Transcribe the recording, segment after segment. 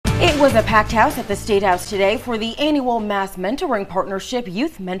was a packed house at the State House today for the annual Mass Mentoring Partnership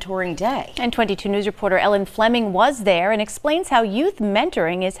Youth Mentoring Day. And 22 News reporter Ellen Fleming was there and explains how youth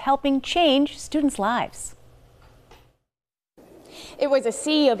mentoring is helping change students' lives. It was a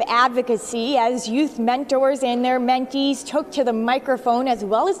sea of advocacy as youth mentors and their mentees took to the microphone as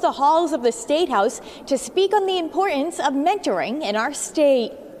well as the halls of the State House to speak on the importance of mentoring in our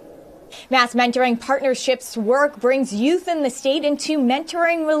state. Mass Mentoring Partnerships work brings youth in the state into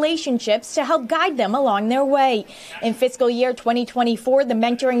mentoring relationships to help guide them along their way. In fiscal year 2024, the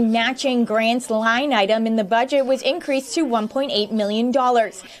mentoring matching grants line item in the budget was increased to $1.8 million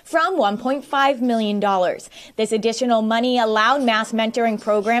from $1.5 million. This additional money allowed Mass Mentoring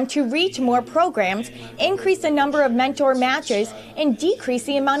Program to reach more programs, increase the number of mentor matches, and decrease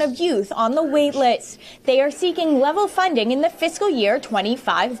the amount of youth on the wait list. They are seeking level funding in the fiscal year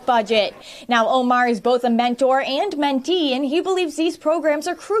 25 budget. Now, Omar is both a mentor and mentee, and he believes these programs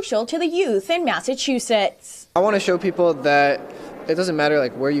are crucial to the youth in Massachusetts. I want to show people that it doesn't matter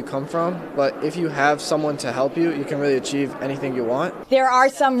like where you come from, but if you have someone to help you, you can really achieve anything you want. There are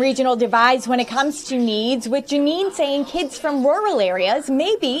some regional divides when it comes to needs, with Janine saying kids from rural areas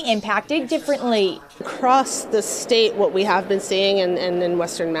may be impacted differently. Across the state, what we have been seeing, and in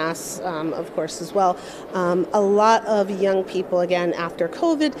Western Mass, of course, as well, a lot of young people, again, after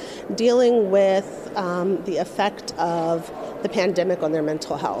COVID, dealing with the effect of the pandemic on their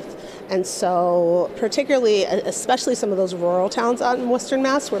mental health. And so particularly, especially some of those rural towns out in Western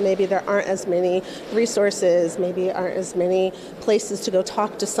Mass where maybe there aren't as many resources, maybe aren't as many places to go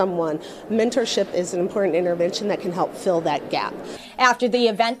talk to someone, mentorship is an important intervention that can help fill that gap. After the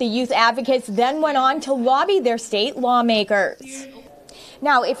event, the youth advocates then went on to lobby their state lawmakers.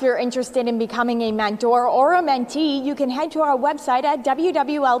 Now, if you're interested in becoming a mentor or a mentee, you can head to our website at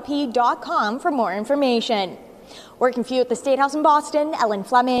wwlp.com for more information. Working for you at the State House in Boston, Ellen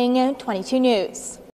Fleming, 22 News.